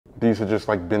These had just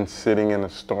like been sitting in a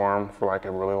storm for like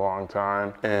a really long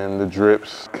time, and the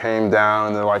drips came down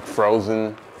and they're like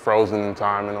frozen in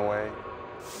time in a way.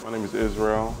 My name is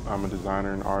Israel. I'm a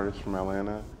designer and artist from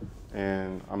Atlanta,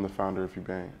 and I'm the founder of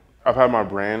Hubane. I've had my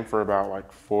brand for about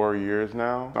like 4 years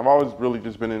now. I've always really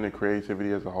just been into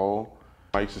creativity as a whole.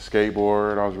 I used to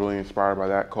skateboard. I was really inspired by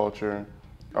that culture.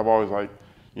 I've always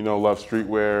loved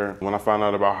streetwear. When I found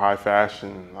out about high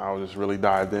fashion, I was just really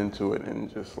dived into it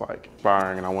and just like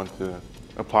inspiring, and I wanted to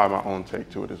apply my own take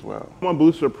to it as well. My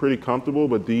boots are pretty comfortable,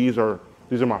 but these are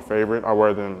my favorite. I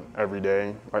wear them every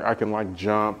day. Like I can like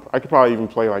jump. I could probably even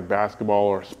play like basketball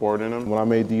or sport in them. When I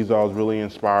made these, I was really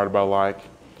inspired by like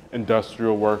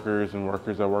industrial workers and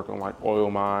workers that work on like oil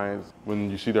mines.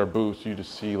 When you see their boots, you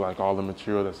just see like all the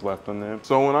material that's left on them.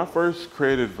 So when I first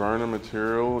created vernum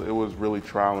material, it was really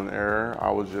trial and error. I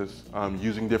was just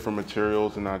using different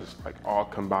materials, and I just like all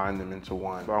combined them into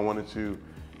one. So I wanted to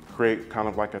create kind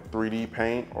of like a 3D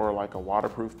paint or like a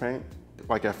waterproof paint.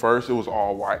 Like at first it was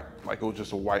all white, like it was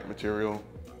just a white material.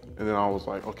 And then I was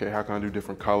like, okay, how can I do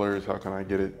different colors? How can I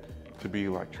get it to be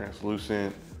like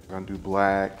translucent? I can do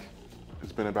black.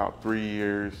 It's been about 3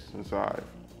 years since I've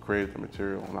created the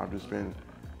material, and I've just been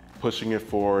pushing it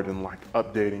forward and like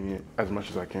updating it as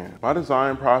much as I can. My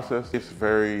design process is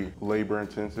very labor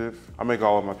intensive. I make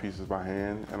all of my pieces by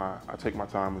hand, and I take my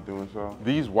time with doing so.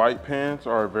 These white pants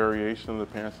are a variation of the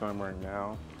pants that I'm wearing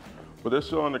now, but they're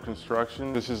still under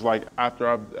construction. This is like after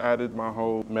I've added my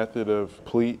whole method of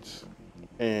pleats,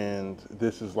 and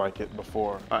this is like it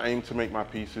before. I aim to make my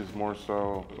pieces more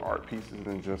so art pieces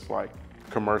than just like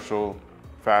commercial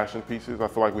fashion pieces. I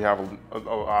feel like we have a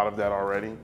lot of that already.